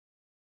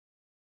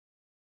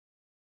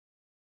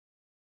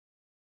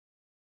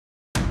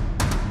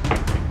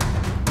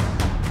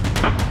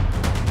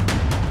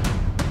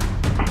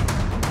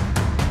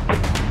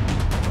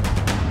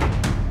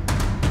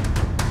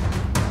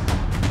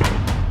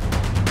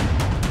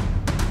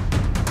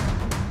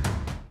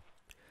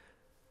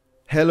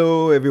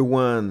Hello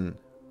everyone,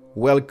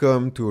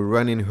 welcome to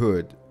Running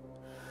Hood.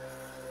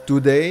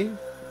 Today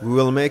we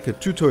will make a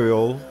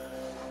tutorial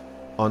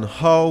on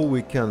how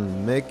we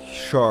can make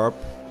sharp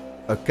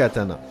a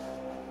katana.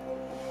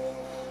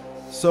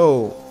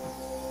 So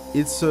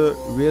it's a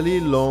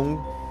really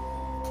long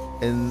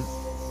and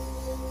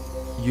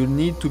you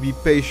need to be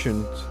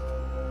patient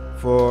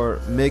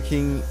for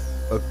making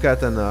a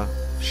katana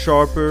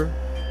sharper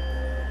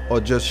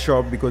or just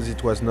sharp because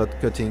it was not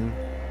cutting,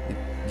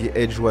 the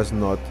edge was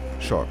not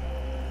sharp.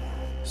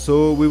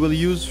 So we will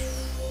use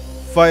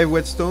 5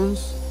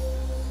 whetstones.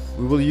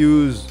 We will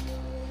use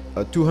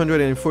a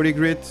 240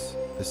 grit,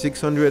 a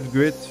 600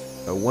 grit,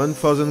 a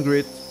 1000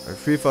 grit, a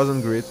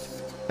 3000 grit,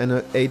 and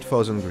a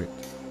 8000 grit.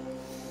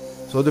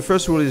 So the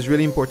first rule is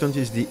really important,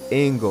 is the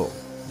angle.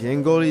 The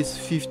angle is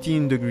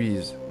 15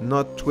 degrees,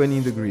 not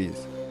 20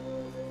 degrees.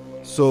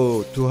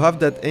 So to have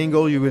that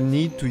angle, you will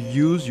need to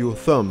use your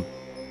thumb,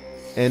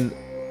 and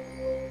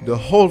the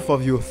half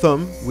of your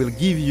thumb will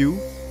give you,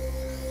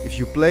 if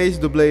you place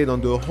the blade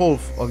on the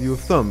half of your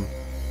thumb,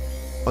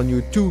 on your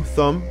two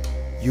thumb,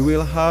 you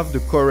will have the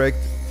correct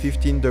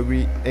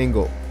 15-degree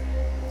angle.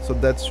 So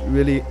that's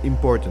really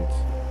important.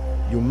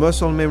 Your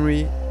muscle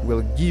memory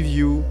will give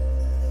you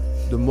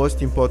the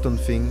most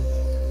important thing,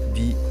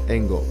 the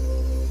angle.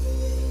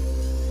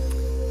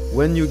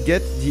 When you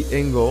get the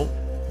angle,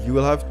 you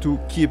will have to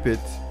keep it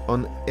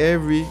on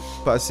every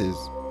passes.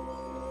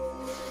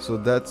 So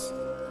that's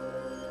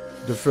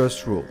the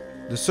first rule.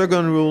 The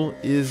second rule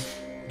is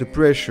the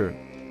pressure.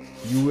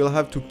 You will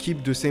have to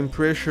keep the same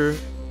pressure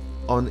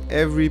on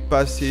every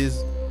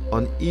passes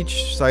on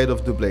each side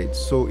of the blade.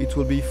 So it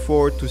will be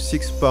 4 to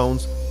 6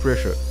 pounds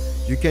pressure.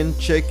 You can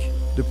check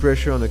the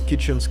pressure on a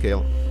kitchen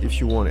scale if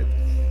you want it.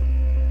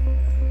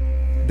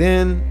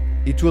 Then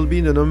it will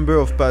be the number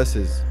of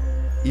passes.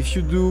 If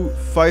you do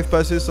 5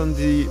 passes on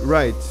the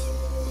right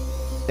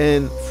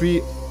and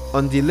 3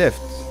 on the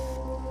left,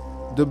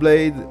 the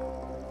blade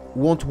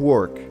won't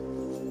work,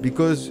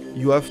 because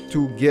you have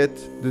to get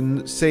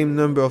the same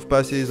number of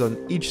passes on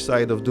each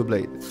side of the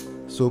blade.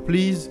 So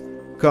please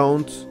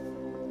count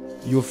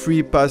your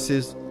 3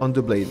 passes on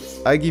the blade.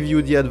 I give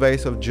you the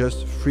advice of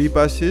just 3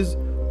 passes,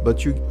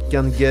 but you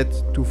can get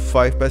to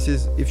 5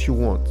 passes if you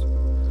want.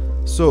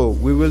 So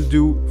we will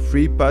do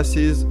 3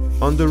 passes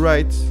on the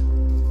right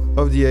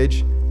of the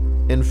edge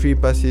and 3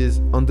 passes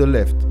on the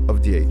left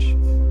of the edge,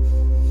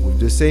 with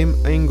the same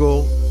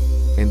angle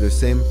and the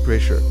same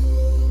pressure.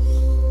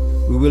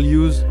 We will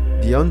use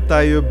the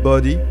entire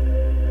body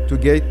to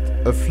get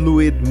a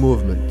fluid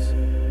movement.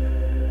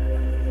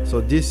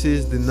 So this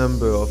is the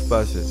number of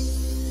passes.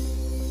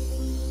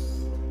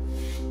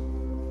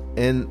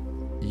 And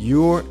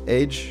your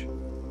edge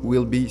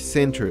will be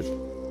centered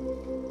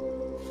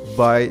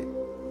by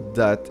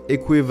that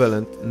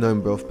equivalent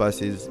number of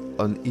passes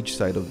on each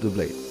side of the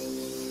blade.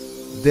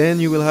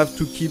 Then you will have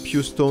to keep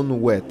your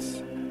stone wet.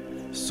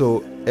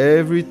 So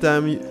every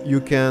time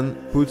you can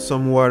put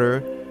some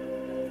water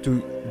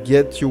to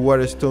get your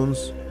water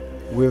stones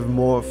with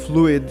more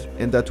fluid,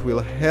 and that will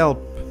help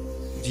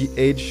the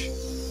edge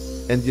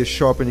and the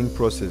sharpening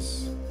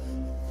process.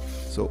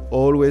 So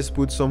always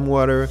put some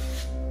water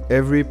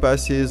every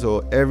passes,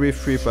 or every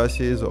 3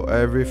 passes, or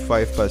every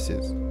 5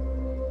 passes.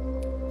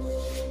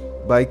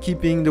 By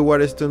keeping the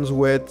water stones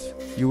wet,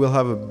 you will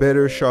have a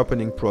better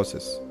sharpening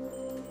process,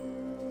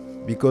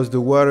 because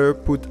the water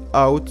put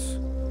out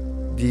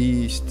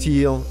the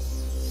steel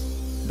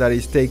that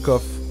is taken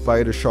off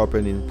by the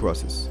sharpening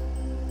process.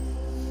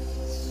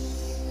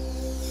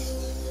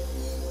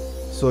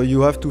 So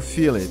you have to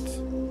feel it,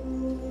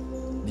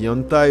 the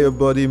entire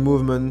body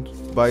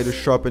movement by the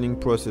sharpening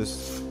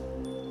process.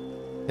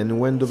 And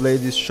when the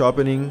blade is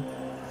sharpening,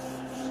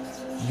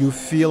 you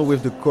feel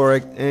with the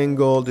correct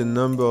angle, the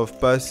number of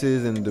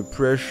passes and the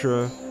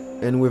pressure,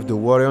 and with the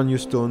water on your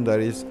stone,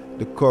 that is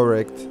the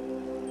correct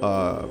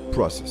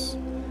process.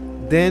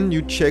 Then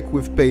you check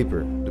with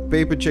paper. The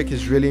paper check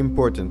is really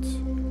important,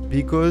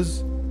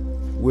 because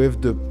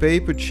with the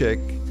paper check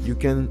you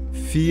can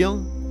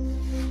feel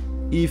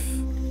if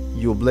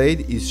your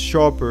blade is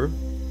sharper,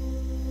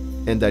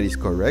 and that is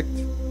correct,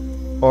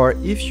 or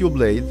if your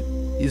blade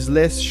is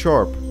less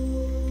sharp,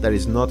 that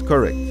is not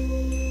correct.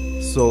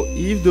 So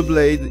if the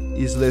blade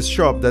is less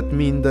sharp, that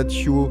means that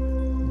you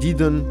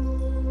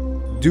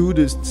didn't do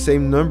the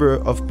same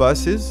number of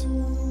passes,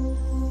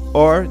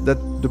 or that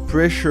the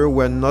pressure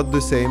were not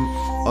the same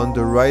on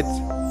the right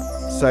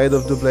side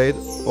of the blade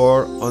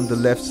or on the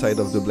left side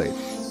of the blade.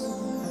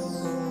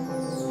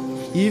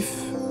 If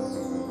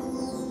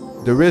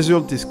the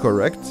result is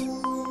correct,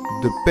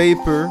 the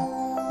paper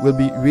will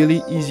be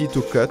really easy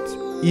to cut,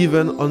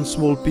 even on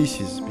small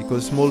pieces,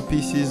 because small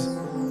pieces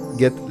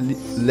get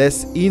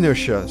less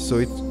inertia, so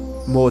it's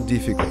more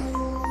difficult.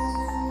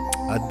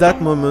 At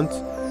that moment,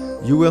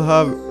 you will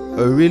have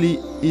a really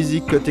easy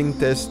cutting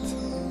test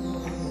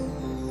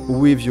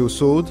with your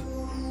sword,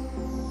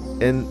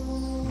 and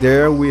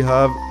there we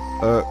have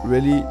a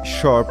really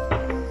sharp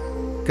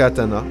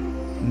katana,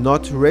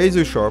 not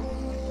razor sharp,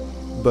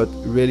 but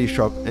really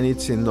sharp, and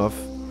it's enough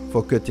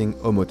for cutting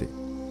omote.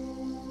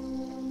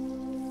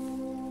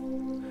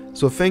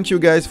 So thank you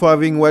guys for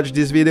having watched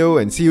this video,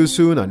 and see you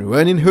soon on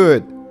Ronin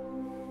Hood.